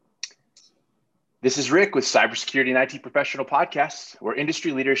This is Rick with Cybersecurity and IT Professional Podcasts, where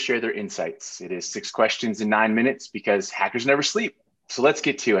industry leaders share their insights. It is 6 questions in 9 minutes because hackers never sleep. So let's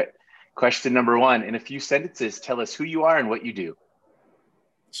get to it. Question number 1, in a few sentences, tell us who you are and what you do.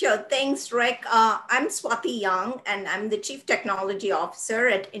 Sure. Thanks, Rick. I'm Swathi Young, and I'm the Chief Technology Officer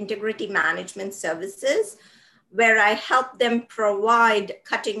at Integrity Management Services, where I help them provide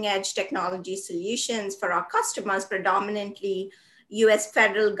cutting edge technology solutions for our customers, predominantly US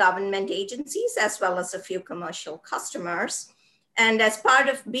federal government agencies, as well as a few commercial customers. And as part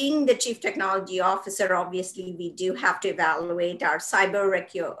of being the Chief Technology Officer, obviously, we do have to evaluate our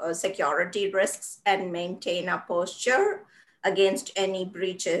security risks and maintain our posture against any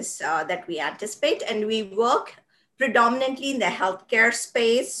breaches that we anticipate. And we work predominantly in the healthcare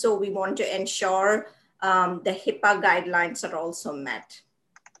space, so we want to ensure the HIPAA guidelines are also met.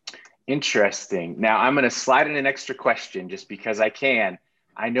 Interesting. Now I'm going to slide in an extra question just because I can.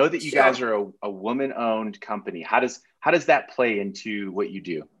 I know that you guys are a woman-owned company. How does that play into what you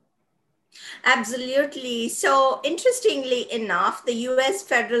do? Absolutely. So interestingly enough, the US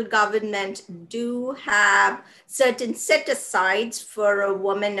federal government do have certain set-asides for a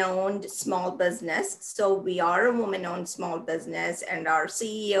woman-owned small business. So we are a woman-owned small business, and our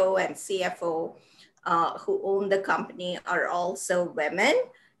CEO and CFO who own the company are also women.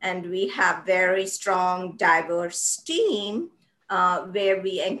 And we have very strong, diverse team where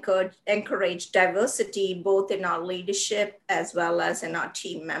we encourage diversity both in our leadership as well as in our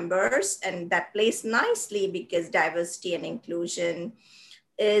team members. And that plays nicely because diversity and inclusion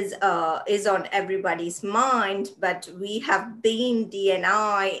is on everybody's mind, but we have been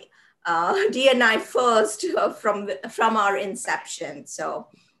DNI first from our inception. So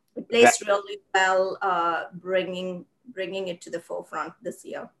it plays really well, bringing it to the forefront this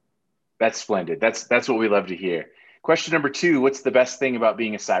year. That's splendid. That's what we love to hear. Question number 2, what's the best thing about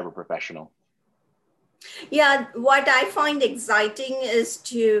being a cyber professional? Yeah, what I find exciting is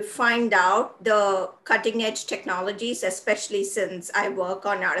to find out the cutting edge technologies, especially since I work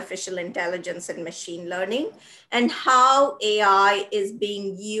on artificial intelligence and machine learning, and how AI is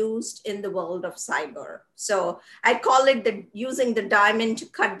being used in the world of cyber. So I call it using the diamond to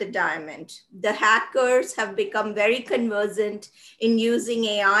cut the diamond. The hackers have become very conversant in using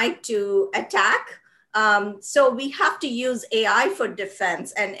AI to attack. So we have to use AI for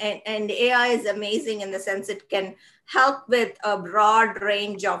defense, and AI is amazing in the sense it can help with a broad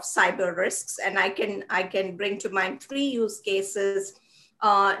range of cyber risks. And I can bring to mind 3 use cases.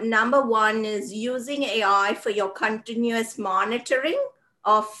 Number 1 is using AI for your continuous monitoring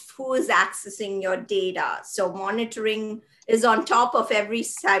of who is accessing your data. So monitoring is on top of every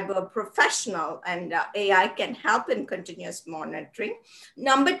cyber professional, and AI can help in continuous monitoring.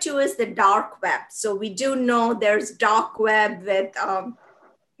 Number 2 is the dark web. So we do know there's dark web with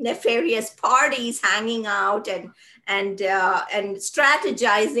nefarious parties hanging out and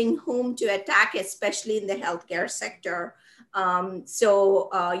strategizing whom to attack, especially in the healthcare sector. So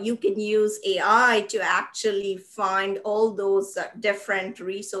you can use AI to actually find all those different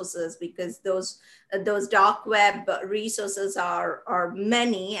resources, because those dark web resources are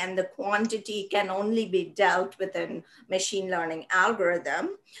many, and the quantity can only be dealt with a machine learning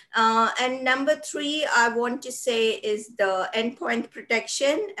algorithm. And number 3, I want to say, is the endpoint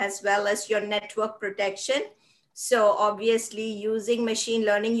protection as well as your network protection. So obviously, using machine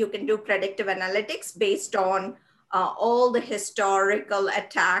learning, you can do predictive analytics based on all the historical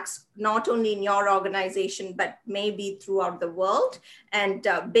attacks, not only in your organization, but maybe throughout the world. And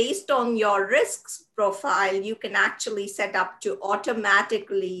based on your risks profile, you can actually set up to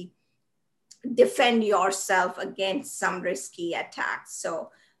automatically defend yourself against some risky attacks.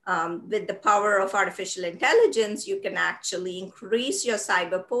 So with the power of artificial intelligence, you can actually increase your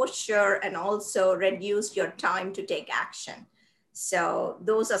cyber posture and also reduce your time to take action. So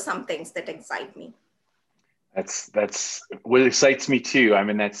those are some things that excite me. That's what excites me too. I'm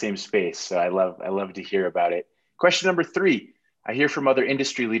in that same space, so I love to hear about it. Question number 3, I hear from other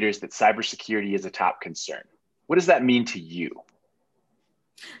industry leaders that cybersecurity is a top concern. What does that mean to you?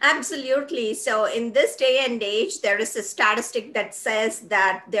 Absolutely. So in this day and age, there is a statistic that says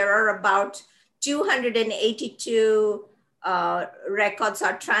that there are about 282 records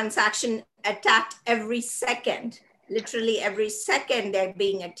or transaction attacked every second. Literally every second they're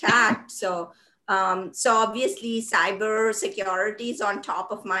being attacked. So obviously cyber security is on top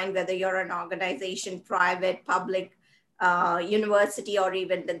of mind, whether you're an organization, private, public, university, or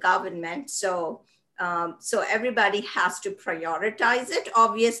even the government. So everybody has to prioritize it.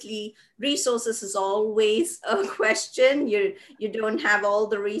 Obviously, resources is always a question. You don't have all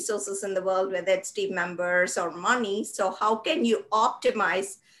the resources in the world, whether it's team members or money. So how can you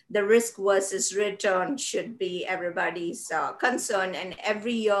optimize the risk versus return should be everybody's concern. And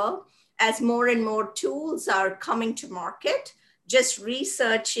every year, as more and more tools are coming to market, just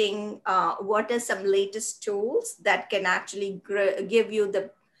researching what are some latest tools that can actually give you the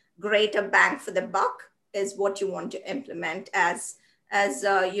greater bang for the buck is what you want to implement as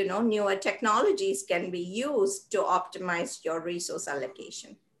newer technologies can be used to optimize your resource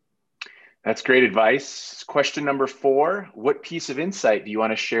allocation. That's great advice. Question number 4, what piece of insight do you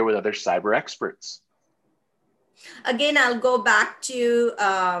want to share with other cyber experts? Again, I'll go back to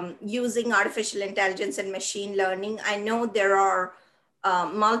using artificial intelligence and machine learning. I know there are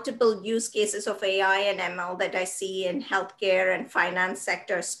multiple use cases of AI and ML that I see in healthcare and finance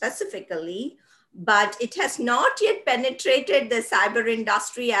sector specifically, but it has not yet penetrated the cyber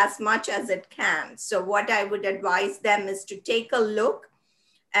industry as much as it can. So what I would advise them is to take a look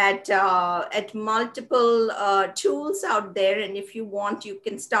at multiple tools out there. And if you want, you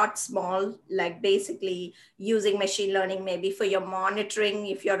can start small, like basically using machine learning maybe for your monitoring.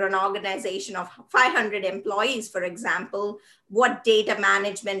 If you're an organization of 500 employees, for example, what data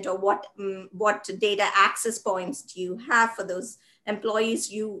management or what data access points do you have for those employees?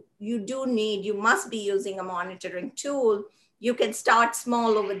 You must be using a monitoring tool. You can start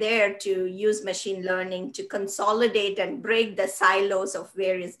small over there to use machine learning to consolidate and break the silos of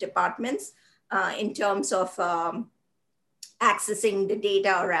various departments in terms of accessing the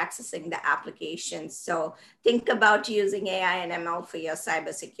data or accessing the applications. So think about using AI and ML for your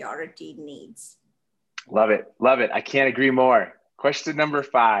cybersecurity needs. Love it. Love it. I can't agree more. Question number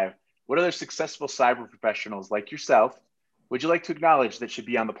 5. What other successful cyber professionals like yourself would you like to acknowledge that should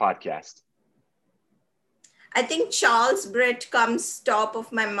be on the podcast? I think Charles Britt comes top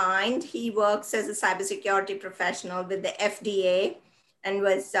of my mind. He works as a cybersecurity professional with the FDA and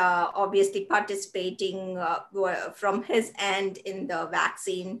was obviously participating from his end in the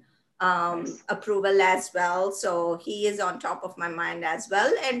vaccine approval as well. So he is on top of my mind as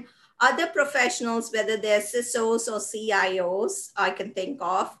well. And other professionals, whether they're CISOs or CIOs, I can think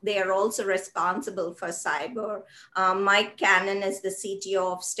of, they are also responsible for cyber. Mike Cannon is the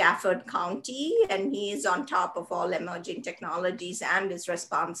CTO of Stafford County, and he is on top of all emerging technologies and is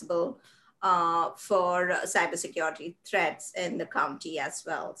responsible for cybersecurity threats in the county as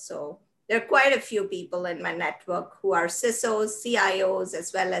well. So there are quite a few people in my network who are CISOs, CIOs,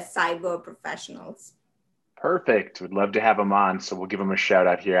 as well as cyber professionals. Perfect. Would love to have them on. So we'll give them a shout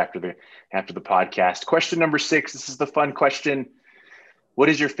out here after the podcast. Question number 6. This is the fun question. What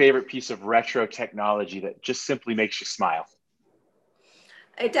is your favorite piece of retro technology that just simply makes you smile?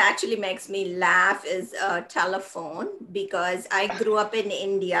 It actually makes me laugh is a telephone, because I grew up in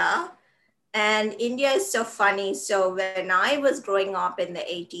India, and India is so funny. So when I was growing up in the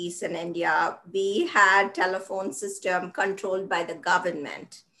 80s in India, we had telephone system controlled by the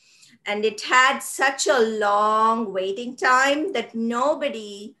government. And it had such a long waiting time that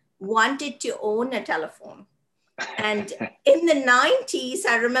nobody wanted to own a telephone. And in the 90s,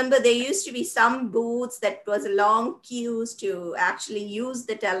 I remember there used to be some booths that was long queues to actually use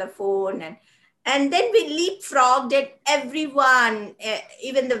the telephone. And then we leapfrogged it. Everyone,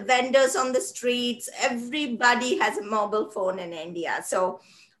 even the vendors on the streets, everybody has a mobile phone in India. So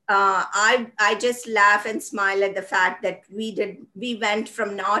I just laugh and smile at the fact that we went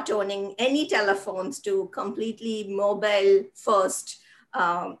from not owning any telephones to completely mobile first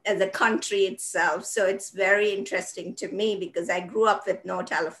as a country itself. So it's very interesting to me because I grew up with no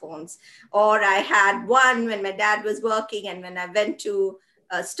telephones, or I had one when my dad was working, and when I went to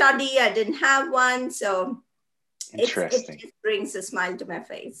study, I didn't have one. So it just brings a smile to my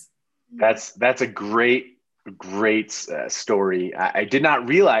face. That's a great story. I did not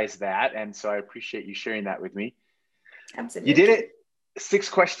realize that. And so I appreciate you sharing that with me. Absolutely. You did it. 6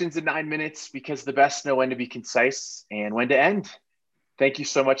 questions in 9 minutes, because the best know when to be concise and when to end. Thank you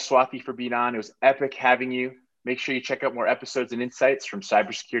so much, Swathi, for being on. It was epic having you. Make sure you check out more episodes and insights from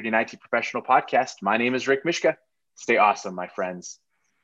Cybersecurity and IT Professional Podcast. My name is Rick Mishka. Stay awesome, my friends.